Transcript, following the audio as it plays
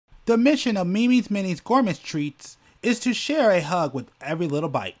The mission of Mimi's Minis Gourmet Treats is to share a hug with every little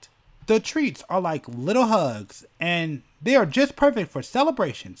bite. The treats are like little hugs, and they are just perfect for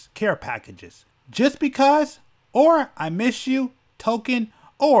celebrations, care packages, just because, or I miss you, token,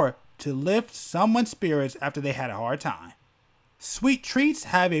 or to lift someone's spirits after they had a hard time. Sweet treats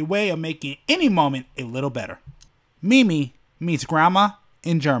have a way of making any moment a little better. Mimi means grandma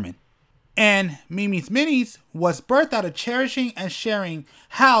in German. And Mimi's Minis was birthed out of cherishing and sharing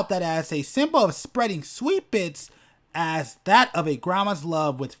how that as a symbol of spreading sweet bits as that of a grandma's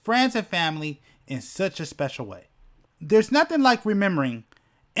love with friends and family in such a special way. There's nothing like remembering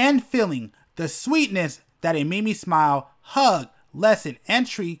and feeling the sweetness that a Mimi smile, hug, lesson, and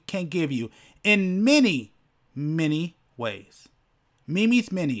treat can give you in many, many ways. Mimi's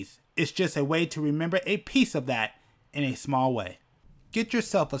Minis is just a way to remember a piece of that in a small way. Get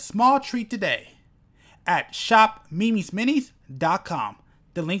yourself a small treat today at shopmimisminis.com.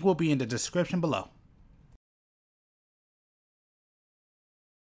 The link will be in the description below.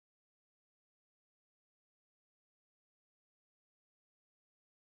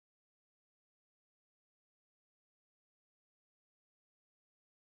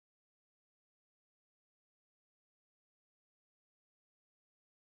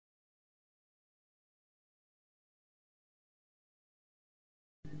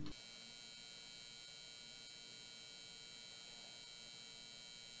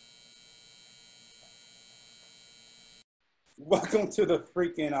 Welcome to the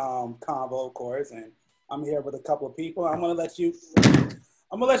freaking convo, of course, and I'm here with a couple of people. I'm gonna let you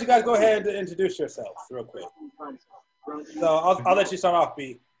guys go ahead and introduce yourselves real quick. So I'll let you start off,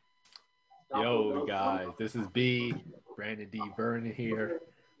 B. Yo, guys, this is B. Brandon D. Vernon here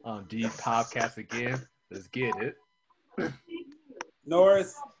on D Podcast again. Let's get it.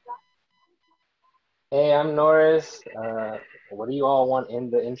 Norris. Hey, I'm Norris. What do you all want in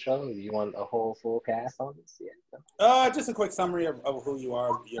the intro? Do you want a whole full cast on this? Yeah. Just a quick summary of who you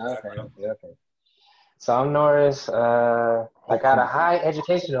are. Okay. So I'm Norris. I got a high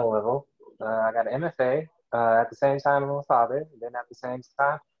educational level. I got an MFA. At the same time, I'm a father. And then at the same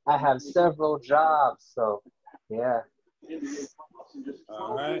time, I have several jobs. So, yeah.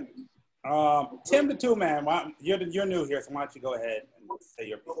 All right. Tim the Two Man. You're new here, so why don't you go ahead and say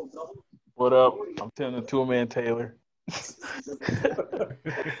your piece. What up? I'm Tim the Two Man Taylor.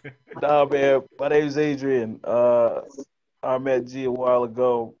 Nah, man. My name's Adrian. I met G a while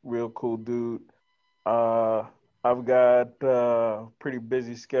ago. Real cool dude. I've got a pretty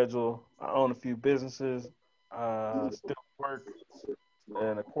busy schedule. I own a few businesses. Still work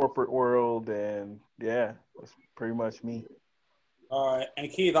in the corporate world, and yeah, that's pretty much me. All right,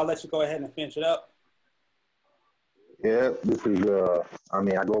 and Keith, I'll let you go ahead and finish it up. Yeah, this is, I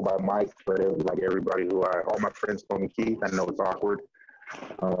go by Mike, but like everybody all my friends call me Keith. I know it's awkward.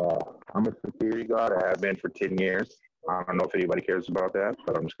 I'm a security guard. I have been for 10 years. I don't know if anybody cares about that,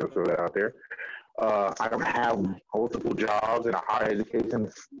 but I'm just going to throw that out there. I don't have multiple jobs and a higher education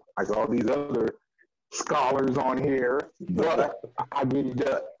like all these other scholars on here, but I get it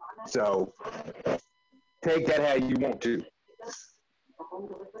done. So take that how you want to.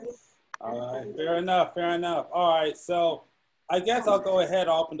 All right, fair enough. All right, so I guess I'll go ahead and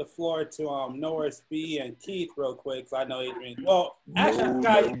open the floor to Norris, B, and Keith real quick, because I know Adrian. Well,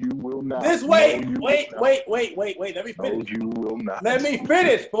 actually, you will not. Wait. Let me finish. No, you will not. Let me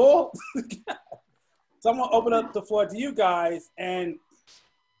finish, fool. So I'm gonna open up the floor to you guys, and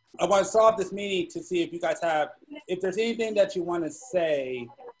I want to start off this meeting to see if you guys if there's anything that you want to say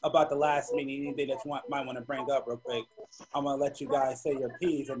about the last meeting, anything that you might want to bring up real quick. I'm gonna let you guys say your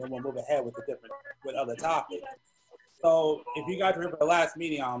piece, and then we'll move ahead with other topics. So if you guys remember the last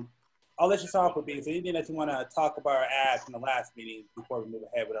meeting, I'll let you start off with B. So anything that you want to talk about or add from the last meeting before we move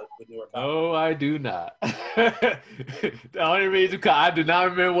ahead with newer topics? No, I do not. The only reason because I do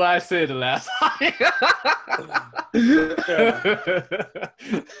not remember what I said the last time.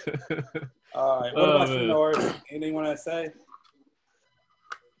 All right. What about you, Norris? Anything you want to say?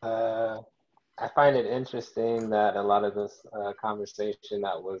 I find it interesting that a lot of this conversation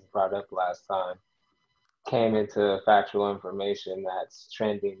that was brought up last time came into factual information that's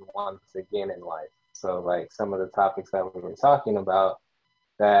trending once again in life. So like some of the topics that we were talking about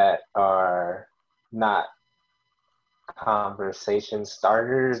that are not conversation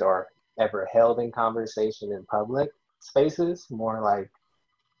starters or ever held in conversation in public spaces, more like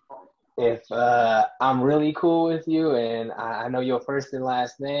if I'm really cool with you and I know your first and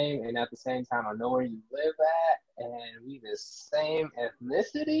last name, and at the same time I know where you live at, and we the same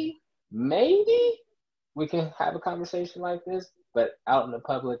ethnicity, maybe we can have a conversation like this. But out in the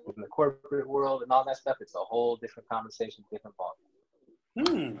public, in the corporate world and all that stuff, it's a whole different conversation, different ballgame.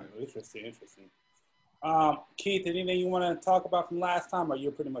 Interesting. Keith, anything you want to talk about from last time, or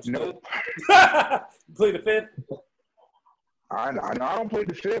you're pretty much Nope. You plead the fifth? I don't play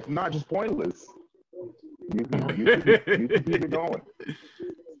the fifth. I'm not just pointless. You can keep it going.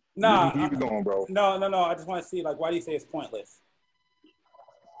 Nah, you can keep it going, bro. No. I just want to see, like, why do you say it's pointless?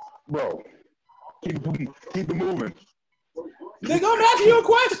 Bro, keep it moving. Nigga, I'm asking you a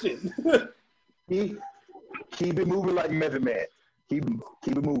question. Keep it moving like Method Man. Keep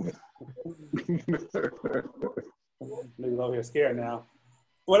it moving. Niggas over here scared now.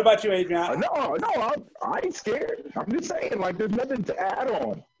 What about you, Adrian? No, I ain't scared. I'm just saying, like, there's nothing to add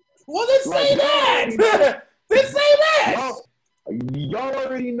on. Well, then say that. Then say that. Y'all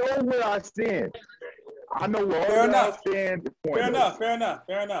already know where I stand. I know where Fair all enough. y'all stand.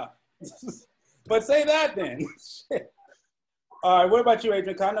 Fair enough. But say that then. Shit. All right, what about you,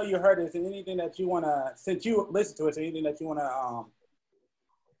 Adrian? 'Cause I know you heard this. And anything that you want to, since you listened to it, so anything that you want to,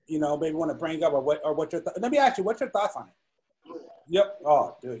 maybe want to bring up, or what your let me ask you, what's your thoughts on it? Yep.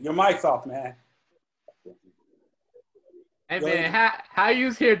 Oh, dude, your mic's off, man. Hey, man, how you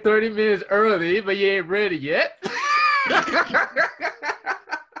was here 30 minutes early, but you ain't ready yet?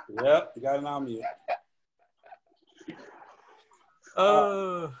 Yep, you got it on mute.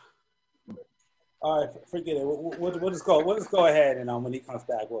 All right, forget it. We'll just go. We'll just go ahead, and when he comes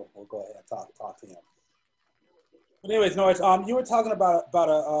back, we'll go ahead and talk to him. But anyways, Norris, you were talking about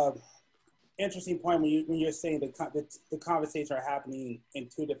a interesting point when you're saying the conversations are happening in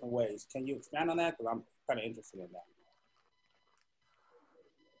two different ways. Can you expand on that? Because I'm kind of interested in that.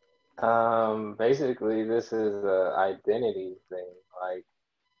 Basically, this is an identity thing. Like,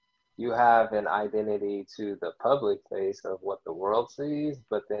 you have an identity to the public face of what the world sees,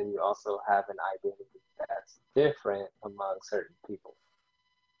 but then you also have an identity that's different among certain people.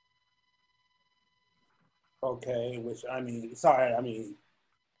 Okay, what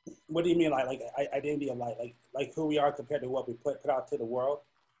do you mean, like identity of like who we are compared to what we put out to the world?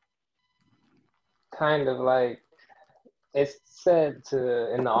 Kind of like, it's said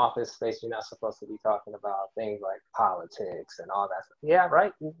in the office space, you're not supposed to be talking about things like politics and all that stuff. Yeah,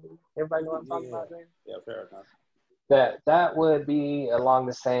 right? Everybody know what I'm talking about there? Yeah, fair enough. That would be along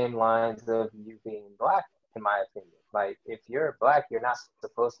the same lines of you being Black, in my opinion. Like, if you're Black, you're not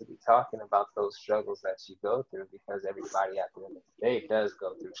supposed to be talking about those struggles that you go through, because everybody at the end of the day does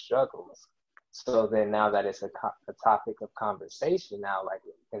go through struggles. So then now that it's a topic of conversation now, like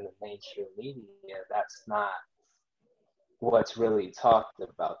in the mainstream media, that's not what's really talked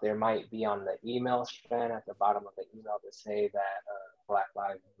about. There might be on the email strand at the bottom of the email to say that Black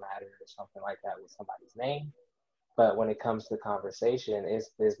Lives Matter or something like that with somebody's name. But when it comes to conversation, it's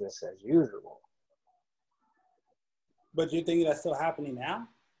business as usual. But you think that's still happening now?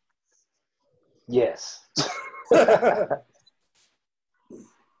 Yes.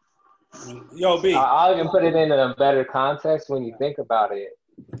 Yo, B. I'll even put it in a better context. When you think about it,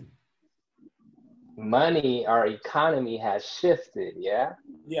 money, our economy has shifted, yeah?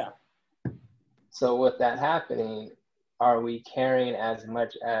 Yeah. So with that happening, are we caring as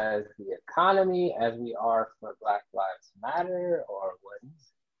much as the economy as we are for Black Lives Matter, or what?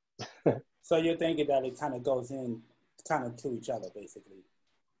 So you're thinking that it kind of goes in kind of to each other, basically?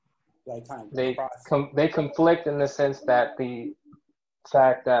 Like kind of they conflict in the sense that the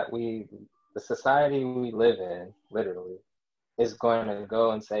fact that the society we live in, literally, is going to go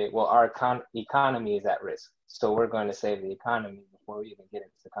and say, well, our economy is at risk, so we're going to save the economy before we even get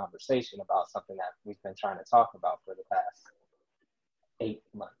into the conversation about something that we've been trying to talk about for the past 8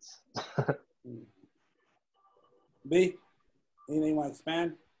 months. B, anything you want to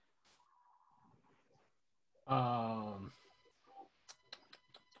expand?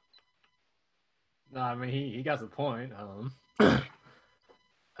 No, I mean, he got the point.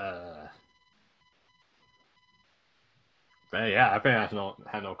 But yeah, I think I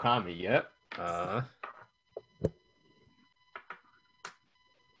have no comment yet. So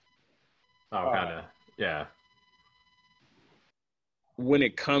kind of, yeah. When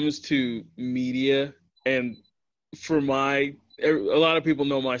it comes to media, and a lot of people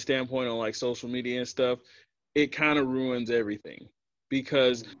know my standpoint on like social media and stuff, it kind of ruins everything,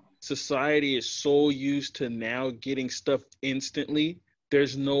 because society is so used to now getting stuff instantly.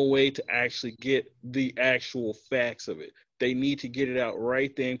 There's no way to actually get the actual facts of it. They need to get it out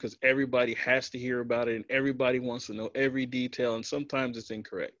right then, because everybody has to hear about it and everybody wants to know every detail, and sometimes it's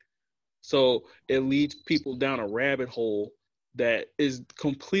incorrect. So it leads people down a rabbit hole that is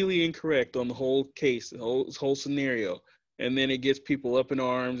completely incorrect on the whole case, the whole scenario. And then it gets people up in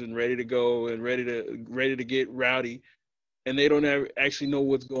arms and ready to go and ready to get rowdy, and they don't actually know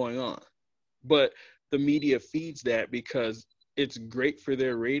what's going on. But the media feeds that because it's great for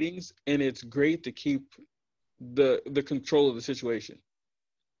their ratings, and it's great to keep the control of the situation.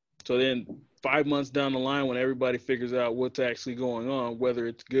 So then 5 months down the line, when everybody figures out what's actually going on, whether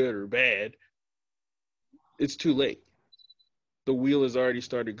it's good or bad, it's too late. The wheel has already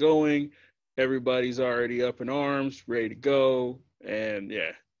started going. Everybody's already up in arms, ready to go. And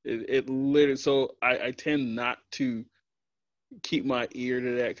yeah, it literally, so I tend not to keep my ear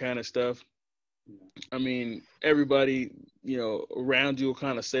to that kind of stuff. I mean, everybody, around you will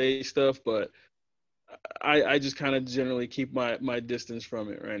kind of say stuff, but I just kind of generally keep my distance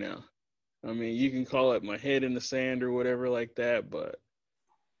from it right now. I mean, you can call it my head in the sand or whatever like that, but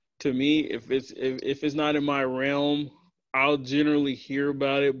to me, if it's not in my realm, I'll generally hear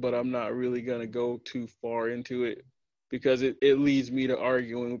about it, but I'm not really gonna go too far into it because it leads me to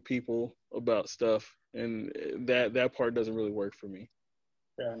arguing with people about stuff, and that part doesn't really work for me.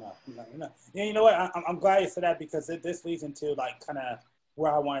 Fair enough. No. Yeah, you know what? I'm glad you said that because this leads into like kind of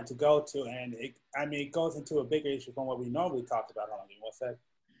where I wanted to go to, and it goes into a bigger issue from what we normally talked about. Hold on, what's that?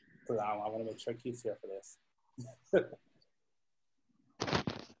 Because I want to make sure Keith's here for this.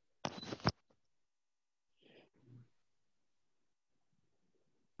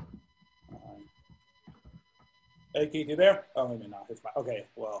 Hey Keith, you there? Oh, maybe not. It's my, okay.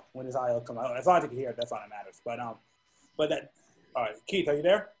 Well, when his IO come out, as long as you can hear it, that's all that matters. But that. All right, Keith, are you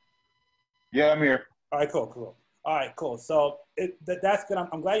there? Yeah, I'm here. All right, cool. All right, cool. So that's good.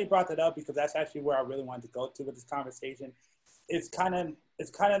 I'm glad you brought that up because that's actually where I really wanted to go to with this conversation. It's kind of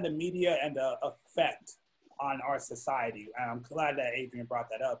the media and the effect on our society. And I'm glad that Adrian brought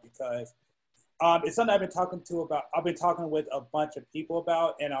that up because it's something I've been talking with a bunch of people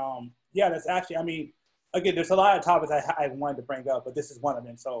about. And yeah, that's actually, I mean, again, there's a lot of topics I wanted to bring up, but this is one of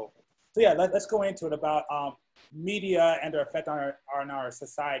them. So yeah, let's go into it about media and their effect on our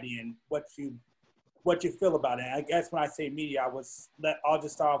society and what you feel about it. And I guess when I say media, I'll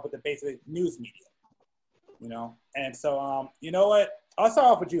just start off with the basic news media, And so, you know what? I'll start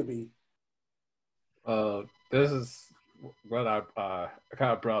off with you, B. This is what I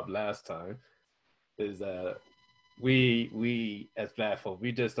kind of brought up last time, is that we as Black folk,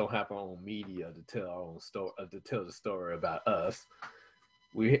 we just don't have our own media to tell our own story, to tell the story about us.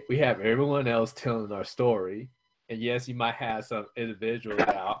 We have everyone else telling our story, and yes, you might have some individuals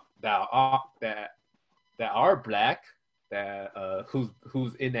that are Black, that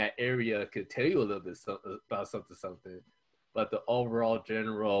who's in that area could tell you a little bit about something, but the overall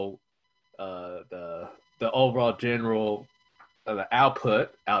general the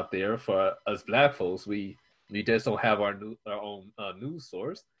output out there for us Black folks, we just don't have our own news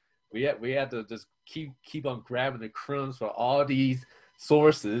source. We have to just keep on grabbing the crumbs for all these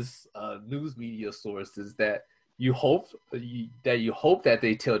sources, news media sources that you hope that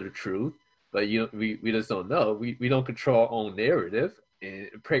they tell the truth, but we just don't know. We don't control our own narrative and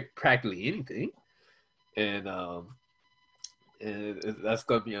practically anything, and that's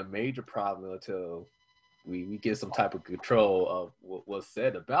going to be a major problem until we get some type of control of what's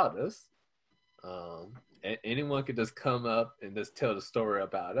said about us. And anyone could just come up and just tell the story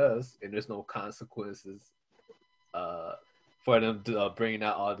about us, and there's no consequences for them bringing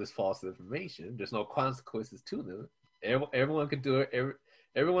out all this false information. There's no consequences to them. Everyone could do it.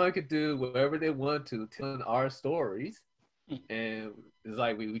 Everyone could do whatever they want to, telling our stories, and it's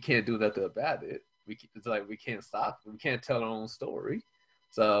like we can't do nothing about it. It's like we can't stop. We can't tell our own story.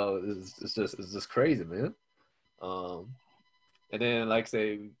 So it's just crazy, man. And then, like I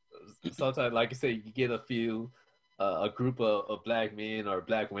say, sometimes, like I say, you get a group of Black men or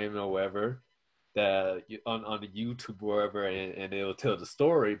Black women or whatever that on the YouTube or wherever, and they'll tell the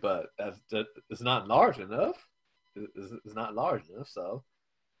story, but it's not large enough. It's not large enough. So,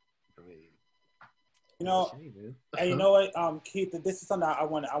 I mean, and you know what, Keith, this is something I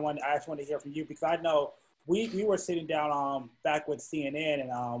actually want to hear from you, because I know we were sitting down back with CNN,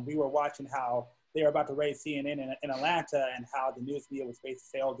 and we were watching how they were about to raid CNN in Atlanta, and how the news media was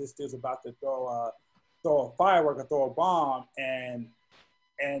basically saying, "Oh, this dude's about to throw a firework or throw a bomb," and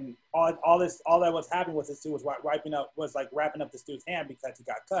all that was happening was this dude was wrapping up this dude's hand because he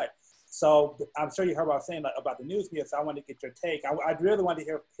got cut. So I'm sure you heard what I was saying about the news media. So I wanted to get your take. I really wanted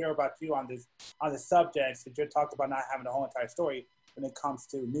to hear about you on this subject, since you're talking about not having the whole entire story when it comes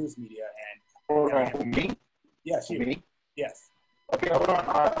to news media. And me? Yes, you. Me? Yes. Okay, hold on.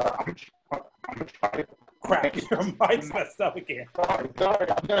 I'm gonna try. Crap, your mic's messed up again. Sorry,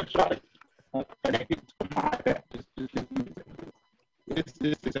 I'm gonna try to connect it to my This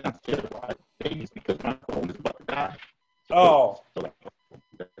is not terrible. Because my phone is about to die. Oh. So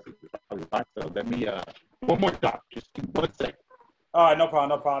let me one more time. Just give me 1 second. All right, no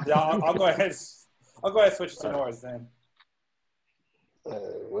problem. I'll go ahead. I'll go ahead and switch to noise then.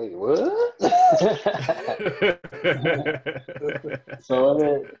 Wait, what?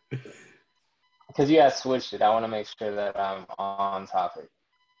 So, because you guys switched it, I want to make sure that I'm on topic.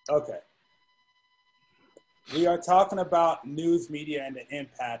 Okay. We are talking about news media and the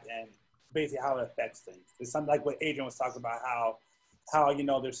impact and basically how it affects things. It's something like what Adrian was talking about, how you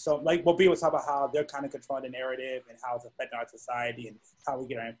know, there's so, like what B was talking about, how they're kind of controlling the narrative and how it's affecting our society and how we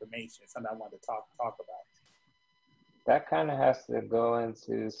get our information. It's something I wanted to talk about. That kind of has to go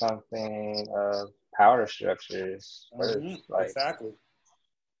into something of power structures first. Like, exactly.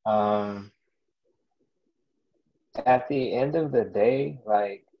 At the end of the day,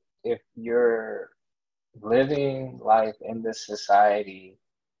 like, if you're living life in this society,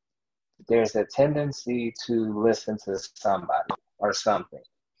 there's a tendency to listen to somebody or something.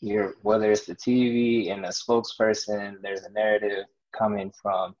 Whether it's the TV and a spokesperson, there's a narrative coming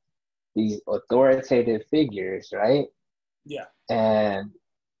from these authoritative figures, right? Yeah. And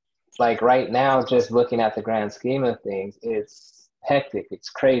like right now, just looking at the grand scheme of things, it's hectic, it's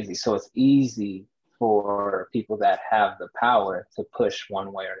crazy. So it's easy for people that have the power to push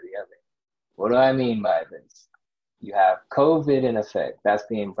one way or the other. What do I mean by this? You have COVID in effect. That's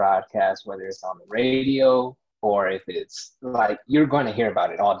being broadcast, whether it's on the radio or if it's like, you're going to hear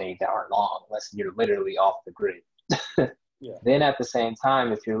about it all day darn long, unless you're literally off the grid. Yeah. Then at the same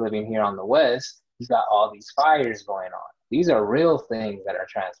time, if you're living here on the West, you've got all these fires going on. These are real things that are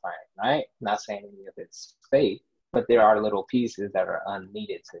transpiring, right? I'm not saying any of it's fake, but there are little pieces that are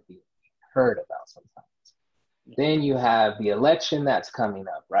unneeded to be heard about sometimes. Then you have the election that's coming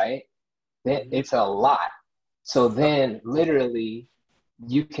up, right? Then it's a lot. So then literally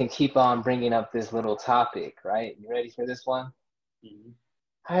you can keep on bringing up this little topic, right? You ready for this one? Mm-hmm.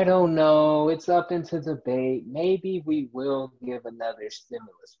 I don't know. It's up into debate. Maybe we will give another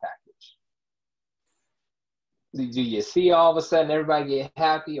stimulus package. Do you see all of a sudden everybody get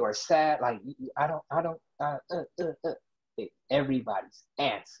happy or sad? Like, everybody's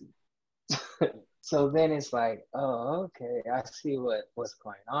antsy. So then it's like, oh, okay, I see what's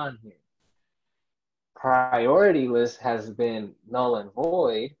going on here. Priority list has been null and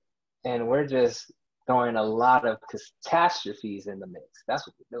void, and we're just throwing a lot of catastrophes in the mix. That's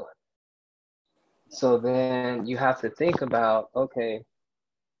what we're doing. So then you have to think about, okay,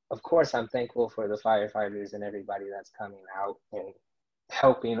 of course I'm thankful for the firefighters and everybody that's coming out and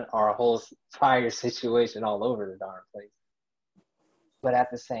helping our whole fire situation all over the darn place. But at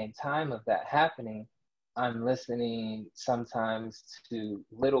the same time of that happening, I'm listening sometimes to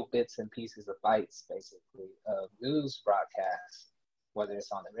little bits and pieces of bites, basically, of news broadcasts, whether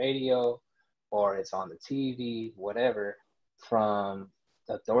it's on the radio or it's on the TV, whatever, from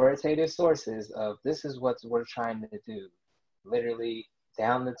authoritative sources of this is what we're trying to do. Literally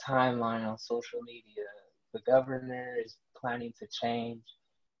down the timeline on social media, the governor is planning to change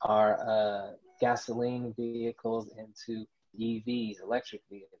our gasoline vehicles into EVs, electric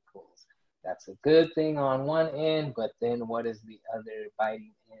vehicles. That's a good thing on one end, but then what is the other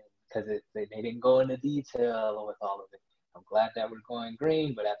biting end? Because they didn't go into detail with all of it. I'm glad that we're going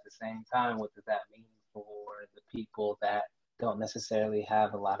green, but at the same time, what does that mean for the people that don't necessarily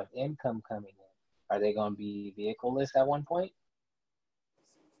have a lot of income coming in? Are they going to be vehicleless at one point?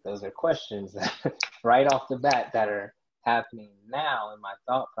 Those are questions right off the bat that are happening now in my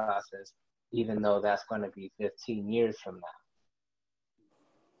thought process, even though that's going to be 15 years from now.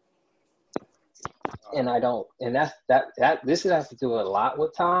 And I don't, and this has to do a lot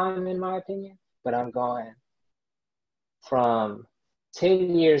with time, in my opinion, but I'm going from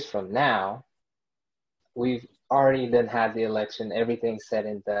 10 years from now, we've already then had the election, everything's said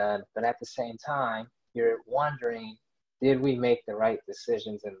and done, but at the same time, you're wondering, did we make the right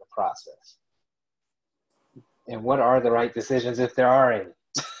decisions in the process? And what are the right decisions if there are any?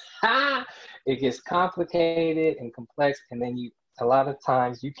 It gets complicated and complex, and then a lot of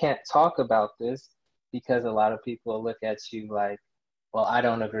times you can't talk about this because a lot of people look at you like, well, I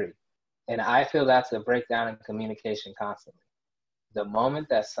don't agree. And I feel that's a breakdown in communication constantly. The moment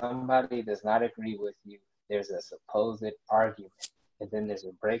that somebody does not agree with you, there's a supposed argument. And then there's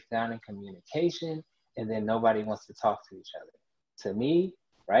a breakdown in communication, and then nobody wants to talk to each other. To me,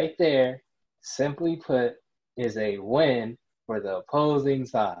 right there, simply put, is a win for the opposing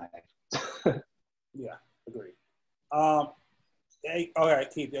side. Yeah, agree. Hey, all right,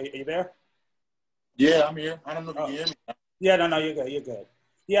 Keith, are you there? Yeah, I'm here. I don't know if you can hear me. Yeah, no, you're good. You're good.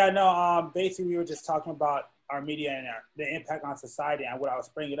 Yeah, no. Basically, we were just talking about our media and the impact on society. And what I was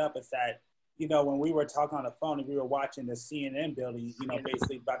bringing up is that, when we were talking on the phone and we were watching the CNN building,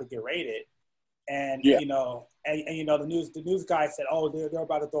 basically about to get raided, And Yeah. the news guy said, oh, they're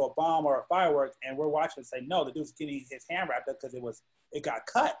about to throw a bomb or a firework, and we're watching and say, no, the dude's getting his hand wrapped up because it got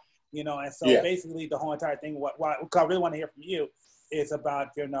cut, and so Yeah. basically the whole entire thing, what I really want to hear from you is about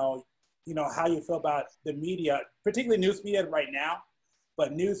how you feel about the media, particularly news media right now,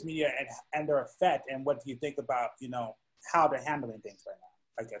 but news media and their effect, and what do you think about how they're handling things right now?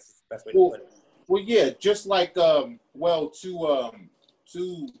 I guess is the best way to put it. Well, yeah, just like to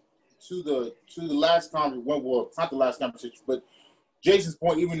the last conversation. Well, not the last conversation, but Jason's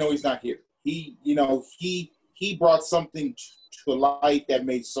point. Even though he's not here, he brought something to light that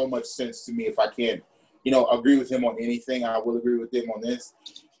made so much sense to me. If I can, agree with him on anything, I will agree with him on this.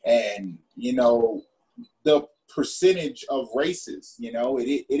 And the percentage of races,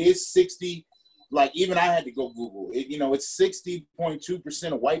 it is 60. Like, even I had to go Google it. It's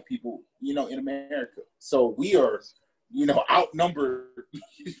 60.2% of white people, in America. So we are, outnumbered,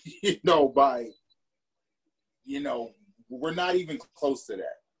 by, we're not even close to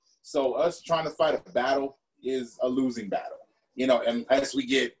that. So us trying to fight a battle is a losing battle, unless we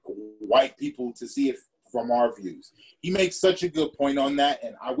get white people to see it from our views. He makes such a good point on that,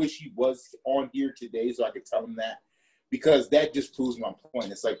 and I wish he was on here today so I could tell him that, because that just proves my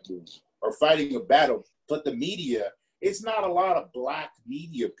point. It's like we're fighting a battle, but the media, it's not a lot of black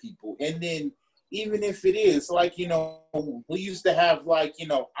media people. And then even if it is, like, we used to have, like,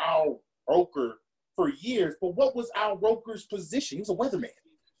 Al Roker for years, but what was Al Roker's position? He was a weatherman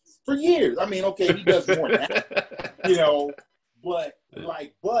for years. I mean, okay, he does more than that,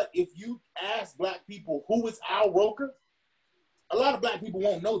 but if you ask black people who is Al Roker, a lot of black people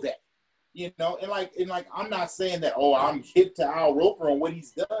won't know that. And like I'm not saying that, oh, I'm hip to Al Roker on what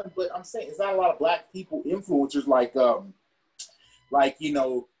he's done, but I'm saying it's not a lot of black people influencers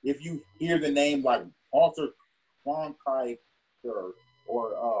if you hear the name like Walter Cronkite or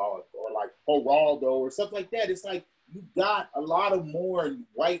like Geraldo or stuff like that, it's like you got a lot of more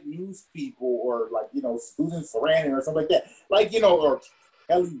white news people, or like, Susan Sarandon or something like that, like, or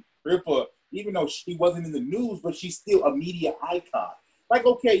Kelly Ripa, even though she wasn't in the news, but she's still a media icon. Like,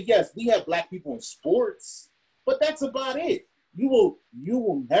 okay, yes, we have black people in sports, but that's about it. You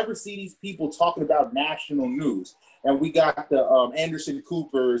will never see these people talking about national news. And we got the Anderson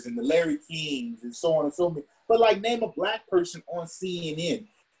Coopers and the Larry Kings and so on and so on. But like, name a black person on CNN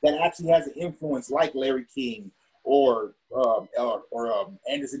that actually has an influence like Larry King or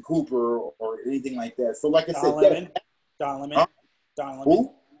Anderson Cooper or anything like that. So like I said, Don Lemon. Huh? Don Lemon.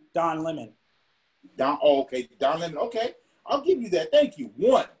 Who? Don Lemon. Okay, Don Lemon. Okay, I'll give you that. Thank you.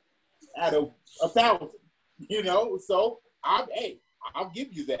 1 out of 1,000. So I'll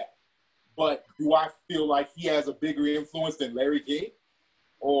give you that. But do I feel like he has a bigger influence than Larry King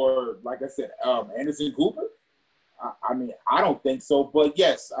or, like I said, Anderson Cooper? I mean, I don't think so. But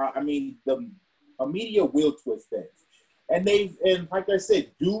yes, the media will twist things, and like I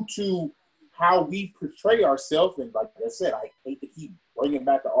said, due to how we portray ourselves, and like I said, I hate to keep bringing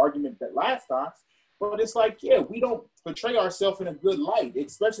back the argument that last time, but it's like, yeah, we don't portray ourselves in a good light,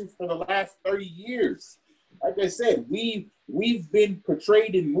 especially for the last 30 years. Like I said, we've been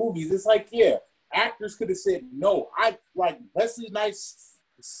portrayed in movies. It's like, yeah, actors could have said no. I like Wesley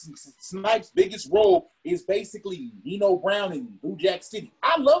Snipes' biggest role is basically Nino Brown in New Jack City.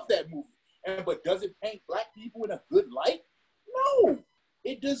 I love that movie. But does it paint black people in a good light? No,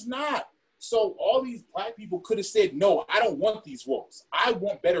 it does not. So all these black people could have said, no, I don't want these roles. I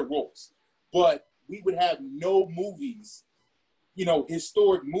want better roles. But we would have no movies,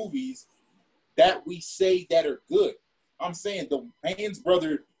 historic movies that we say that are good. I'm saying the Wayans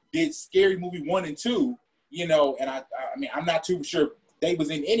brother did Scary Movie 1 and 2, and I mean, I'm not too sure they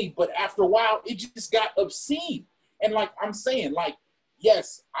was in any, but after a while, it just got obscene. And like I'm saying, like,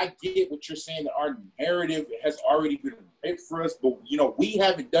 yes, I get what you're saying, that our narrative has already been written for us, but, we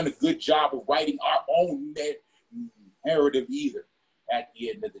haven't done a good job of writing our own narrative either at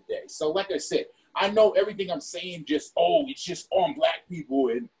the end of the day. So like I said, I know everything I'm saying it's just on black people,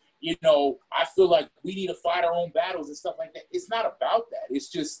 and, I feel like we need to fight our own battles and stuff like that. It's not about that. It's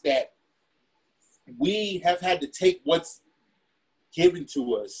just that we have had to take what's given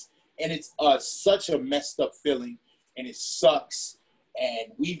to us, and it's such a messed up feeling, and it sucks.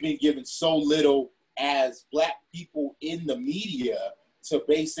 And we've been given so little as black people in the media to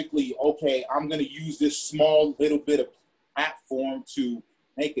basically, okay, I'm going to use this small little bit of platform to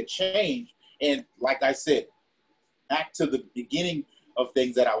make a change. And like I said, back to the beginning of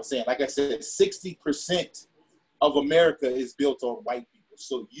things that I was saying, like I said, 60% of America is built on white people.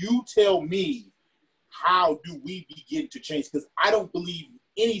 So you tell me, how do we begin to change? Because I don't believe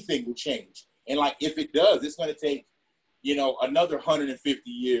anything will change. And like, if it does, it's going to take, another 150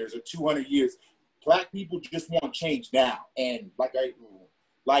 years or 200 years Black people just want change now. And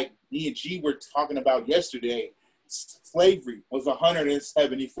like me and G were talking about yesterday, slavery was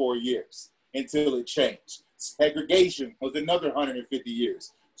 174 years until it changed. Segregation was another 150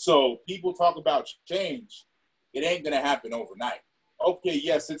 years. So people talk about change. It ain't going to happen overnight. Okay,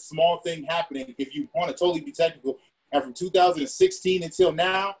 yes, it's small thing happening. If you want to totally be technical, and from 2016 until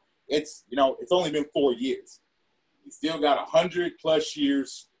now, it's only been 4 years. We still got 100+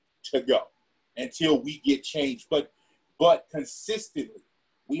 years to go until we get change. But consistently,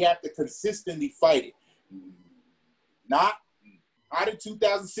 we have to consistently fight it. Not in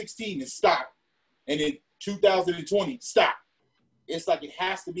 2016 and stop, and in 2020 stop. It's like it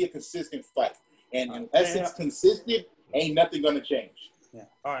has to be a consistent fight, and unless it's consistent, ain't nothing gonna change. Yeah.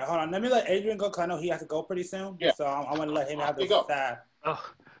 All right, hold on. Let me let Adrian go, because I know he has to go pretty soon. Yeah. So I want to let him have this Go. side. Oh,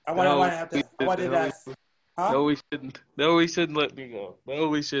 I want to ask. Huh? No, we shouldn't. No, we shouldn't let me go. No,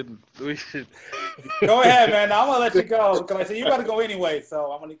 we shouldn't. We should. Go ahead, man. I'm gonna let you go, because I said you got to go anyway.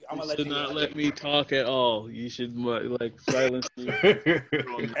 So I'm gonna let you. Should not let me talk at all. You should like silence me.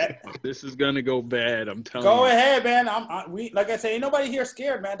 This is gonna go bad. I'm telling you. Go ahead, man. We like I say, ain't nobody here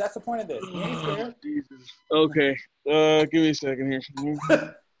scared, man. That's the point of this. We ain't scared. Jesus. Okay. Give me a second here.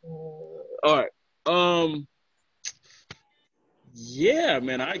 All right. Yeah,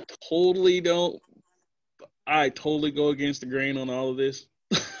 man. I totally go against the grain on all of this.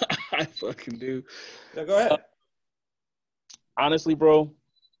 I fucking do. Yeah, go ahead. Honestly, bro,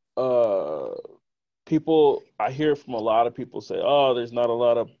 I hear from a lot of people say, oh, there's not a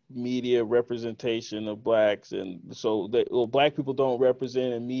lot of media representation of blacks, and so black people don't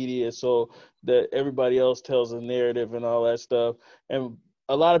represent in media, so that everybody else tells a narrative and all that stuff. And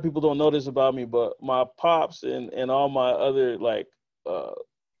a lot of people don't know this about me, but my pops and all my other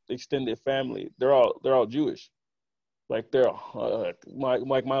extended family, they're all Jewish. Like they're my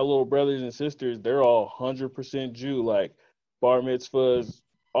little brothers and sisters, they're all 100% Jew, like bar mitzvahs,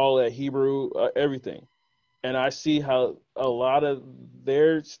 all that Hebrew, everything. And I see how a lot of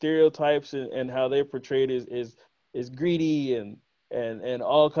their stereotypes and how they're portrayed is greedy and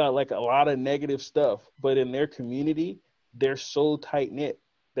all kind of like a lot of negative stuff. But in their community, they're so tight knit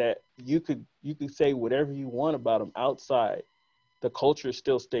that you could say whatever you want about them outside. The culture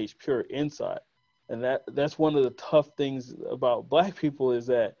still stays pure inside. And that's one of the tough things about black people, is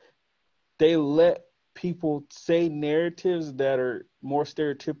that they let people say narratives that are more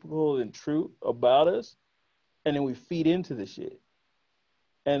stereotypical than true about us, and then we feed into the shit.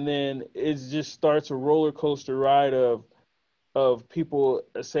 And then it just starts a roller coaster ride of people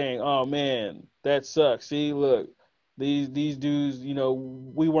saying, oh man, that sucks. See, look, these dudes,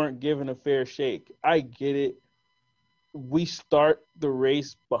 we weren't given a fair shake. I get it. We start the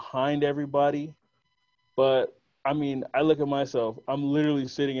race behind everybody. But I mean, I look at myself, I'm literally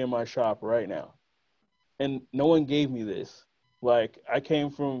sitting in my shop right now, and no one gave me this. Like, I came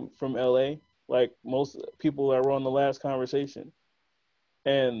from LA, like most people that were on the last conversation,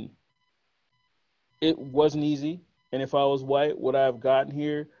 and it wasn't easy. And if I was white, would I have gotten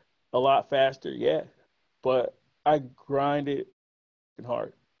here a lot faster? Yeah. But I grinded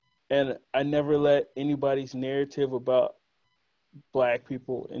hard, and I never let anybody's narrative about black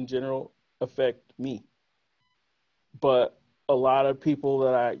people in general affect me. But a lot of people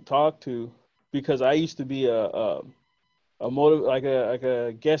that I talk to, because I used to be a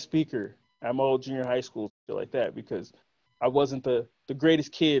guest speaker at my old junior high school, like that, because I wasn't the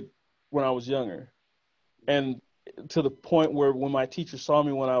greatest kid when I was younger. And to the point where when my teacher saw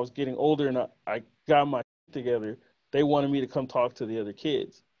me when I was getting older and I got my shit together, they wanted me to come talk to the other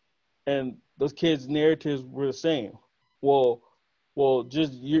kids. And those kids' narratives were the same. Well,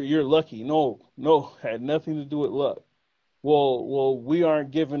 just you're lucky. No, had nothing to do with luck. Well, we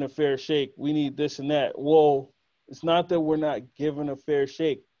aren't given a fair shake. We need this and that. Well, it's not that we're not given a fair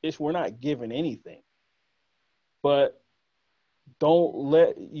shake. It's we're not given anything. But don't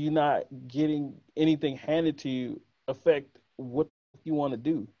let you not getting anything handed to you affect what you want to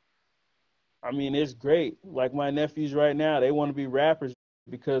do. I mean, it's great. Like my nephews right now, they want to be rappers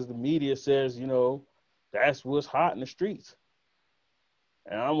because the media says, that's what's hot in the streets.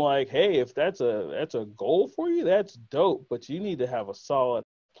 And I'm like, hey, if that's a goal for you, that's dope. But you need to have a solid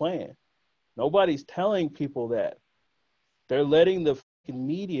plan. Nobody's telling people that. They're letting the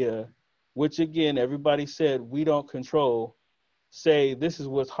media, which again, everybody said we don't control, say this is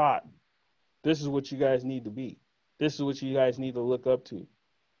what's hot. This is what you guys need to be. This is what you guys need to look up to.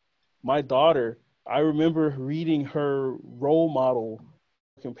 My daughter, I remember reading her role model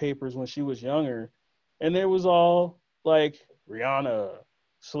papers when she was younger, and it was all like Rihanna,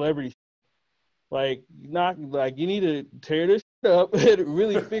 celebrity. Like, not like you need to tear this up and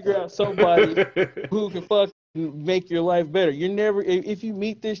really figure out somebody who can fucking make your life better. You're never, if you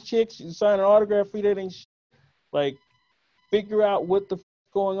meet this chick, you sign an autograph for that ain't like, figure out what the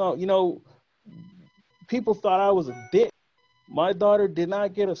going on. You know, people thought I was a dick. My daughter did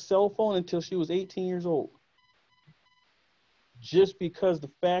not get a cell phone until she was 18 years old. Just because the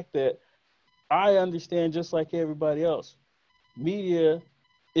fact that I understand, just like everybody else, media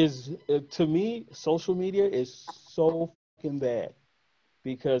is, to me, social media is so fucking bad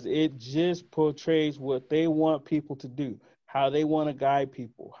because it just portrays what they want people to do, how they want to guide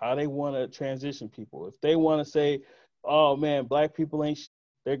people, how they want to transition people. If they want to say, oh man, black people ain't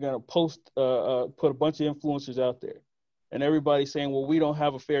they're going to post, put a bunch of influencers out there. And everybody's saying, well, we don't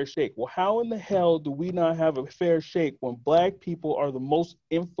have a fair shake. Well, how in the hell do we not have a fair shake when black people are the most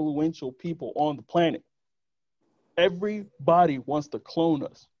influential people on the planet? Everybody wants to clone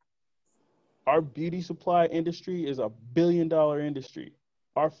us. Our beauty supply industry is $1 billion industry.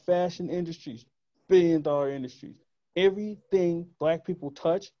 Our fashion industry is $1 billion industry. Everything black people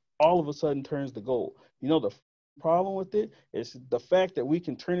touch, all of a sudden turns to gold. You know, the problem with it is the fact that we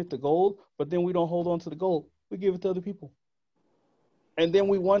can turn it to gold, but then we don't hold on to the gold. We give it to other people. And then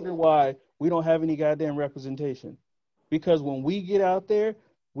we wonder why we don't have any goddamn representation. Because when we get out there,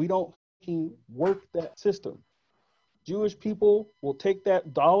 we don't work that system. Jewish people will take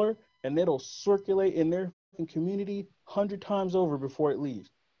that dollar and it'll circulate in their community 100 times over before it leaves.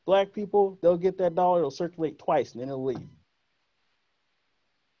 Black people, they'll get that dollar, it'll circulate twice, and then it'll leave.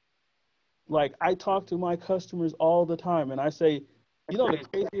 Like, I talk to my customers all the time, and I say, you know the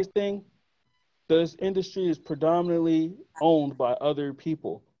craziest thing? This industry is predominantly owned by other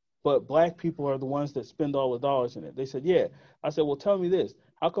people, but black people are the ones that spend all the dollars in it. They said, yeah. I said, well, tell me this.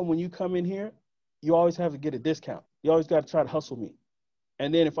 How come when you come in here, you always have to get a discount? You always got to try to hustle me.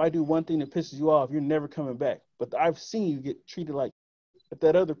 And then if I do one thing that pisses you off, you're never coming back. But I've seen you get treated like at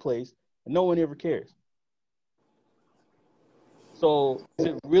that other place, and no one ever cares. So is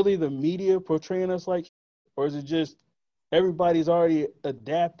it really the media portraying us like, or is it just everybody's already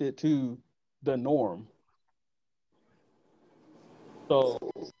adapted to the norm? So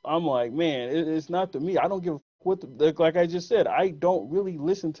I'm like, man, it's not the media. I don't give a what like I just said, I don't really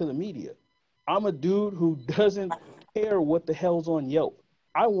listen to the media. I'm a dude who doesn't care what the hell's on Yelp.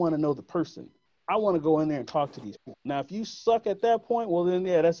 I want to know the person. I want to go in there and talk to these people. Now, if you suck at that point, well, then,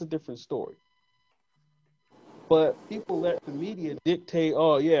 yeah, that's a different story. But people let the media dictate,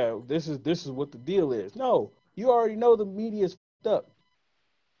 oh, yeah, this is what the deal is. No, you already know the media is fucked up.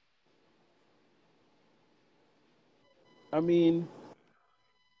 I mean,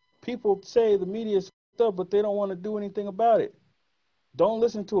 people say the media is fucked up, but they don't want to do anything about it. Don't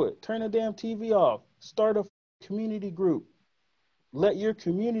listen to it. Turn the damn TV off. Start a community group. Let your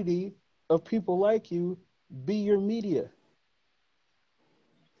community of people like you be your media.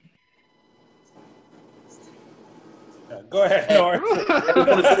 Go ahead, Nora.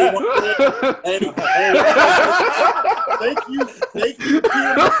 Thank you, Tim the Tool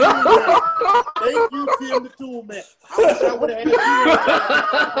Man. Thank you, Tim the Tool Man. I wish I would have had a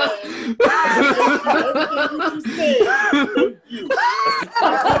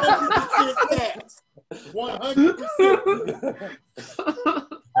 100%.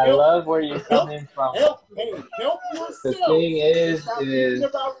 I love where you're coming from. Help yourself. The thing is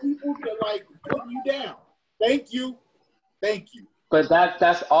about people that like putting you down. Thank you. But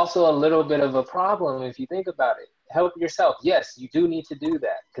that's also a little bit of a problem if you think about it. Help yourself. Yes, you do need to do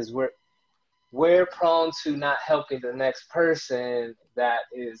that because we're prone to not helping the next person that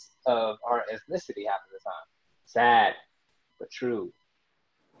is of our ethnicity half of the time. Sad, but true.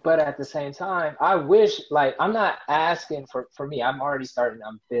 But at the same time, I wish, like, I'm not asking for me. I'm already starting.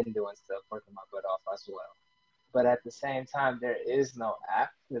 I've been doing stuff, working my butt off as well. But at the same time, there is no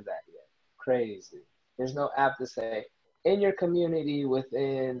app for that yet. Crazy. There's no app to say, in your community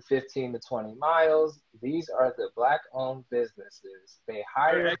within 15 to 20 miles, these are the black-owned businesses. They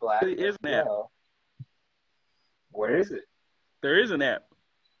hire black as well. Where is it? There is an app.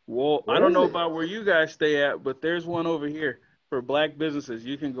 Well, I don't know about where you guys stay at, but there's one over here for black businesses.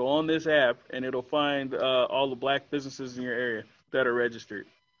 You can go on this app, and it'll find all the black businesses in your area that are registered.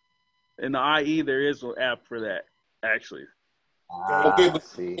 In the IE, there is an app for that, actually. Okay, but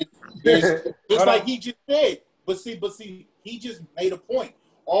it's like he just said. But see, he just made a point.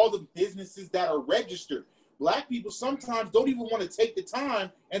 All the businesses that are registered, black people sometimes don't even want to take the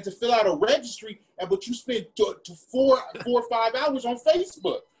time and to fill out a registry, but you spend 4 or 5 hours on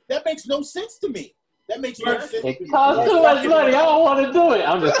Facebook. That makes no sense to me. That makes no sense. It costs too much money. I don't want to do it.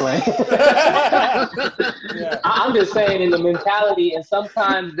 I'm just playing. Yeah. I'm just saying in the mentality, and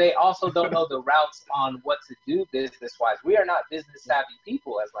sometimes they also don't know the routes on what to do business-wise. We are not business-savvy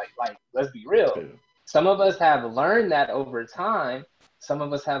people, as like let's be real. Some of us have learned that over time. Some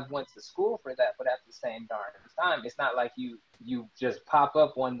of us have went to school for that, but at the same darn time, it's not like you just pop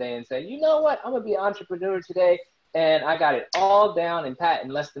up one day and say, you know what, I'm gonna be an entrepreneur today. And I got it all down and pat in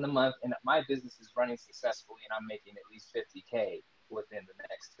less than a month, and my business is running successfully, and I'm making at least $50K within the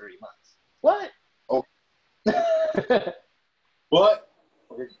next 3 months. What? Oh.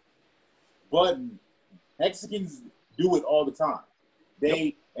 but Mexicans do it all the time.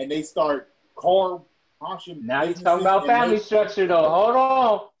 They start car washing. Now you're talking about family structure, though. Hold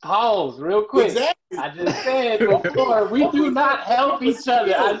on, pause real quick. Exactly. I just said before we do not help each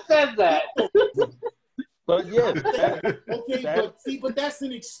other. I said that. But yeah, but that's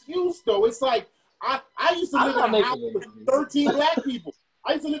an excuse though. It's like I used to live in a house with 13 black people.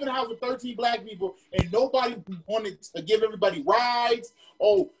 I used to live in a house with 13 black people, and nobody wanted to give everybody rides.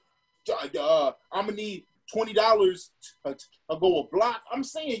 Oh, I'm gonna need $20 to go a block. I'm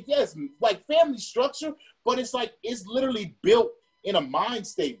saying yes, like family structure, but it's like it's literally built in a mind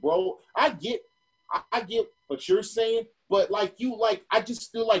state, bro. I get what you're saying. But I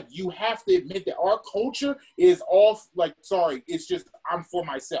just feel like you have to admit that our culture is it's just I'm for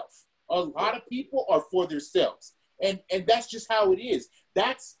myself. A lot of people are for themselves. And that's just how it is.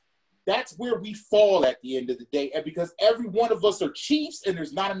 That's where we fall at the end of the day. And because every one of us are chiefs and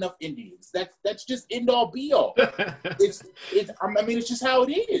there's not enough Indians. That's just end all be all. It's just how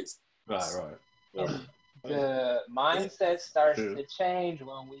it is. Right. The mindset starts to change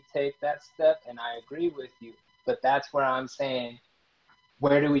when we take that step, and I agree with you. But that's where I'm saying,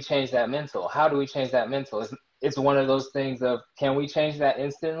 where do we change that mental? How do we change that mental? It's one of those things of, can we change that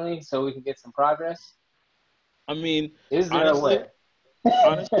instantly so we can get some progress? I mean, is there a way?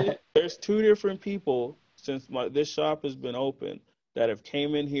 Honestly, there's two different people since this shop has been open that have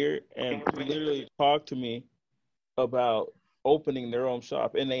came in here and literally talked to me about opening their own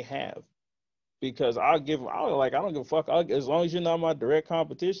shop, and they have. Because I don't give a fuck. As long as you're not my direct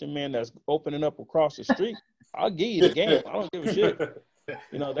competition, man, that's opening up across the street, I'll give you the game. I don't give a shit.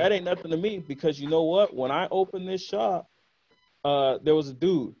 That ain't nothing to me, because you know what? When I opened this shop, there was a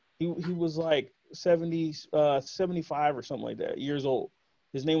dude. He was like 75 or something like that, years old.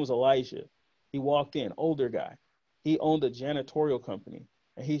 His name was Elijah. He walked in, older guy. He owned a janitorial company,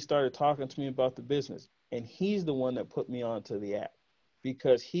 and he started talking to me about the business. And he's the one that put me onto the app,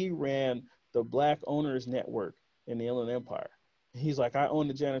 because he ran the Black Owners Network in the Inland Empire. He's like, I own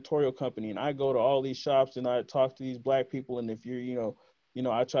the janitorial company, and I go to all these shops and I talk to these black people, and if you're,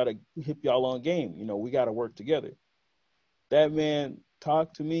 I try to hip y'all on game. We got to work together. That man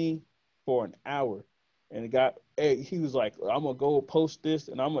talked to me for an hour, and he was like, I'm gonna go post this,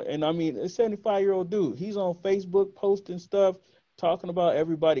 and a 75-year-old dude. He's on Facebook posting stuff, talking about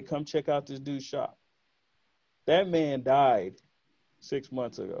everybody come check out this dude's shop. That man died 6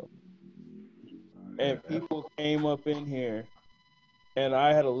 months ago. And people came up in here, and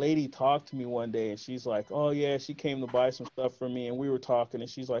I had a lady talk to me one day, and she's like, oh yeah, she came to buy some stuff from me, and we were talking, and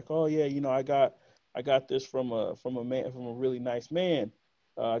she's like, oh yeah, I got this from a really nice man.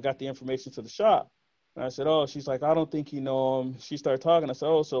 I got the information to the shop. And I said, oh, she's like, I don't think you know him. She started talking. I said,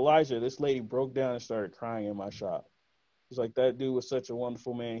 oh, so Elijah, this lady broke down and started crying in my shop. She's like, that dude was such a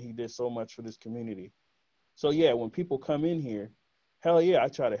wonderful man. He did so much for this community. So yeah, when people come in here, hell yeah, I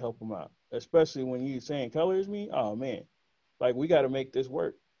try to help them out. Especially when you saying colors me, oh man, like we got to make this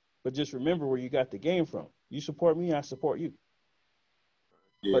work. But just remember where you got the game from. You support me, I support you.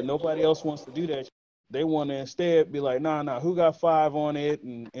 Yeah. But nobody else wants to do that. They want to instead be like, nah, who got 5 on it?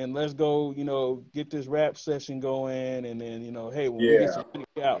 And let's go, get this rap session going. And then, hey, when we get some money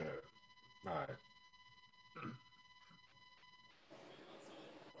out. Yeah. All right.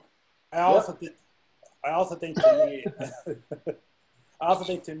 I also think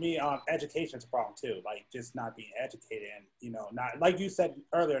to me, education's a problem too. Like just not being educated, and not like you said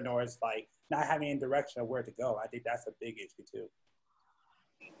earlier, Norris, like not having any direction of where to go. I think that's a big issue too.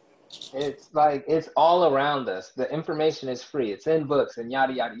 It's like it's all around us. The information is free. It's in books and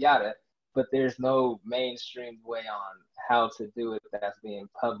yada yada yada. But there's no mainstream way on how to do it that's being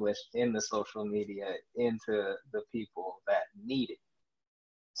published in the social media into the people that need it.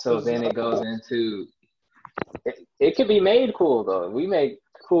 So then it goes into it could be made cool though. We make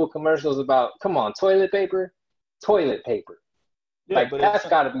cool commercials about toilet paper. Yeah, like that's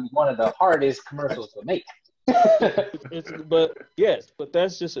got to be one of the hardest commercials to make. but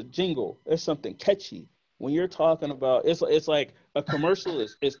that's just a jingle. It's something catchy. when you're talking about, it's like a commercial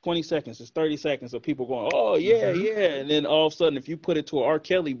is 20 seconds, it's 30 seconds of people going, oh yeah, yeah, and then all of a sudden if you put it to an R.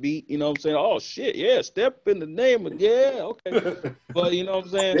 Kelly beat, you know what I'm saying? Oh shit, yeah, step in the name of, yeah, okay. But you know what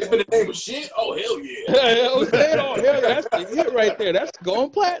I'm saying? Step in the name of shit? Oh hell yeah. Oh hell yeah, that's the hit right there. That's going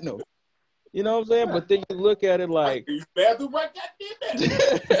platinum. You know what I'm saying? But then you look at it like bathroom right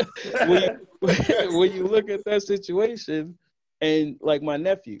goddamn when you look at that situation, and like my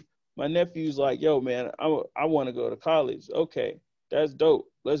nephew's like, yo, man, I want to go to college. Okay, that's dope.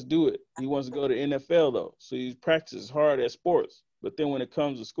 Let's do it. He wants to go to NFL though, so he practices hard at sports. But then when it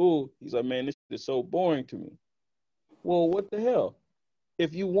comes to school, he's like, man, this is so boring to me. Well, what the hell?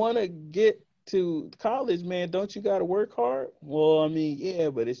 If you want to get to college, man, don't you got to work hard? Well, I mean, yeah,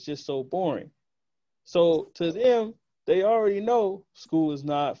 but it's just so boring. So to them, they already know school is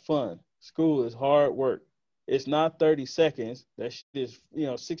not fun. School is hard work. It's not 30 seconds. That shit is,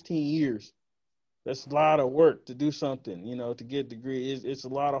 16 years. That's a lot of work to do something, to get a degree. It's a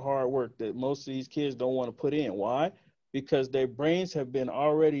lot of hard work that most of these kids don't want to put in. Why? Because their brains have been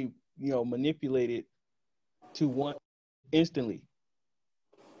already, manipulated to want instantly.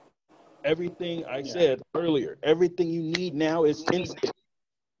 Everything I said earlier, everything you need now is instant.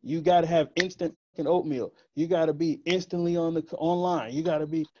 You got to have instant oatmeal. You got to be instantly online. You got to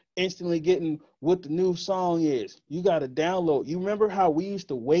be instantly getting what the new song is. You got to download. You remember how we used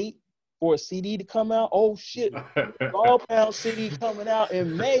to wait for a CD to come out? Oh shit, Pound CD coming out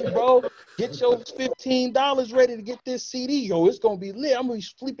in May, bro. Get your $15 ready to get this CD. Yo, it's gonna be lit. I'm gonna be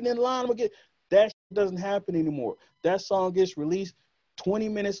sleeping in line. That shit doesn't happen anymore. That song gets released. 20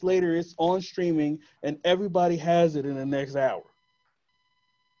 minutes later, it's on streaming, and everybody has it in the next hour.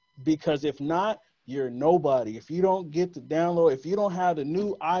 Because if not, you're nobody. If you don't get the download, if you don't have the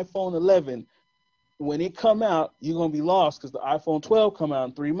new iPhone 11, when it come out, you're going to be lost because the iPhone 12 come out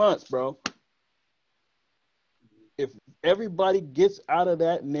in 3 months, bro. If everybody gets out of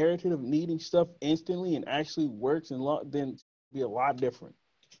that narrative of needing stuff instantly and actually works, then it'll be a lot different.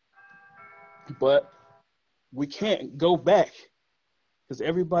 But we can't go back. Because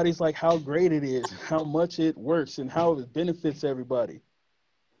everybody's like how great it is, how much it works, and how it benefits everybody.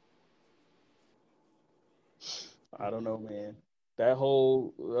 I don't know, man. That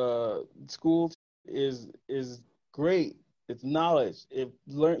whole school is great. It's knowledge.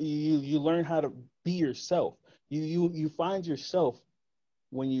 You learn how to be yourself. You find yourself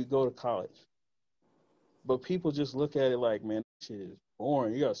when you go to college. But people just look at it like, man, this shit is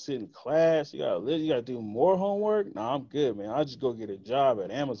boring. You gotta sit in class. You gotta do more homework. No, I'm good, man. I'll just go get a job at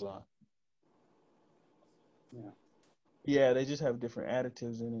Amazon. Yeah, they just have different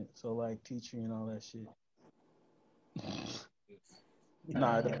additives in it. So like teaching and all that shit.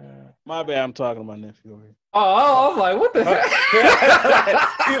 Nah, my bad. I'm talking to my nephew over here. Oh, I was like, what the heck?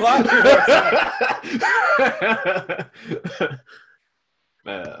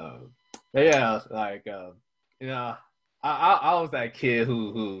 Yeah, like I was that kid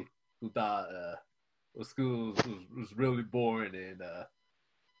who thought school was really boring, and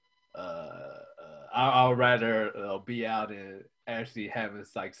I would rather be out and actually having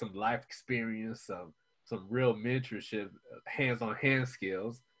like some life experience, some real mentorship, hands-on hand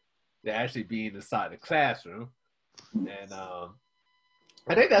skills, than actually being inside the classroom. And I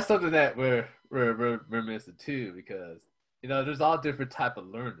think that's something that we're missing too, because there's all different type of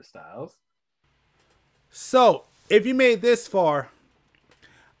learning styles. So, if you made this far,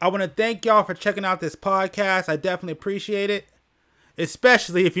 I want to thank y'all for checking out this podcast. I definitely appreciate it,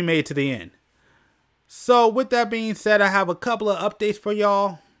 especially if you made it to the end. So, with that being said, I have a couple of updates for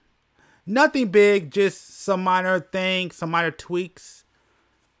y'all. Nothing big, just some minor things, some minor tweaks.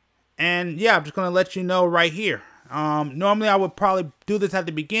 And yeah, I'm just going to let you know right here. Normally, I would probably do this at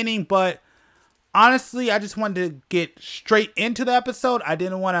the beginning, but honestly, I just wanted to get straight into the episode. I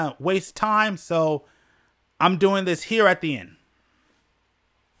didn't want to waste time, so I'm doing this here at the end.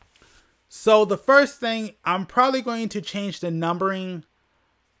 So the first thing, I'm probably going to change the numbering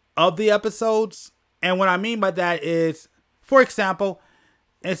of the episodes. And what I mean by that is, for example,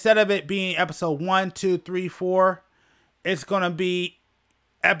 instead of it being episode 1, 2, 3, 4, it's going to be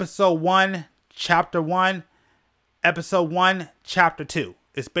episode 1, chapter 1, episode 1, chapter 2.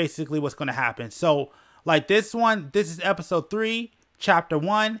 It's basically what's going to happen. So like this one, this is episode 3, chapter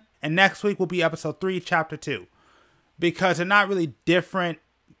 1, and next week will be episode 3, chapter 2. Because they're not really different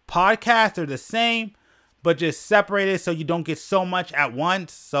podcasts. They're the same, but just separated so you don't get so much at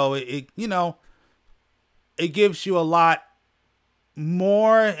once. So it gives you a lot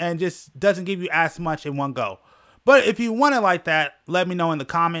more and just doesn't give you as much in one go. But if you want it like that, let me know in the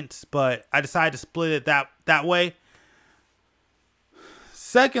comments. But I decided to split it that way.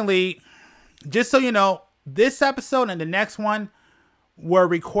 Secondly, just so you know, this episode and the next one were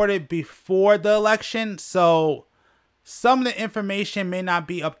recorded before the election, so some of the information may not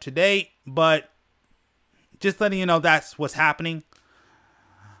be up to date, but just letting you know that's what's happening.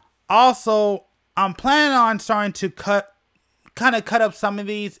 Also, I'm planning on starting to cut up some of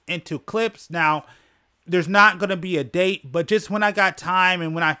these into clips. Now, there's not going to be a date, but just when I got time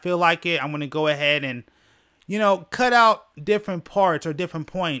and when I feel like it, I'm going to go ahead and, cut out different parts or different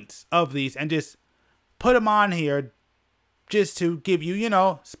points of these and just put them on here just to give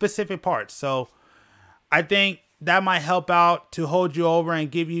you, specific parts. So I think that might help out to hold you over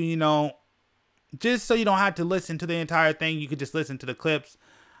and give you, just so you don't have to listen to the entire thing. You could just listen to the clips.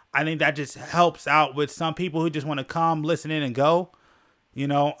 I think that just helps out with some people who just want to come, listen in, and go.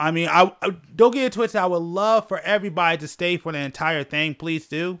 I don't get it twisted. I would love for everybody to stay for the entire thing. Please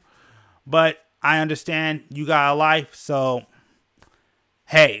do. But I understand you got a life. So,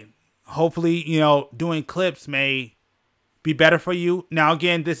 hey, hopefully, doing clips may be better for you. Now,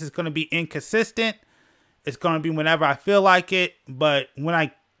 again, this is going to be inconsistent. It's going to be whenever I feel like it. But when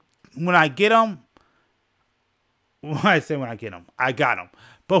I get them, I got them.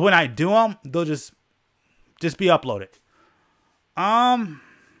 But when I do them, they'll just be uploaded. Other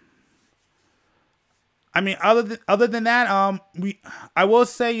than that, I will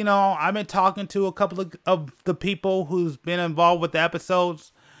say, I've been talking to a couple of the people who's been involved with the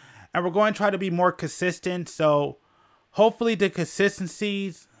episodes, and we're going to try to be more consistent. So hopefully the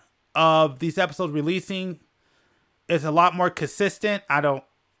consistencies of these episodes releasing is a lot more consistent. I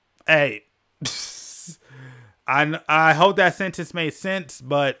hope that sentence made sense,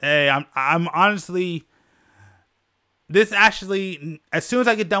 but hey, I'm honestly, this actually, as soon as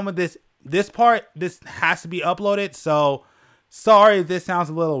I get done with this part, this has to be uploaded. So sorry if this sounds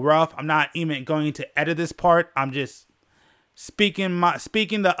a little rough. I'm not even going to edit this part. I'm just speaking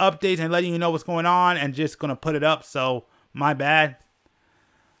the updates and letting you know what's going on and just gonna put it up. So my bad.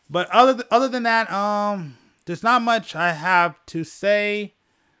 But other than that, there's not much I have to say.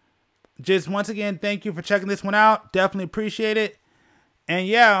 Just once again, thank you for checking this one out. Definitely appreciate it. And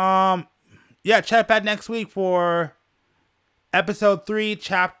check back next week for episode 3,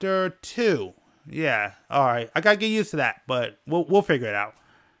 chapter 2. Yeah, all right. I gotta get used to that, but we'll figure it out.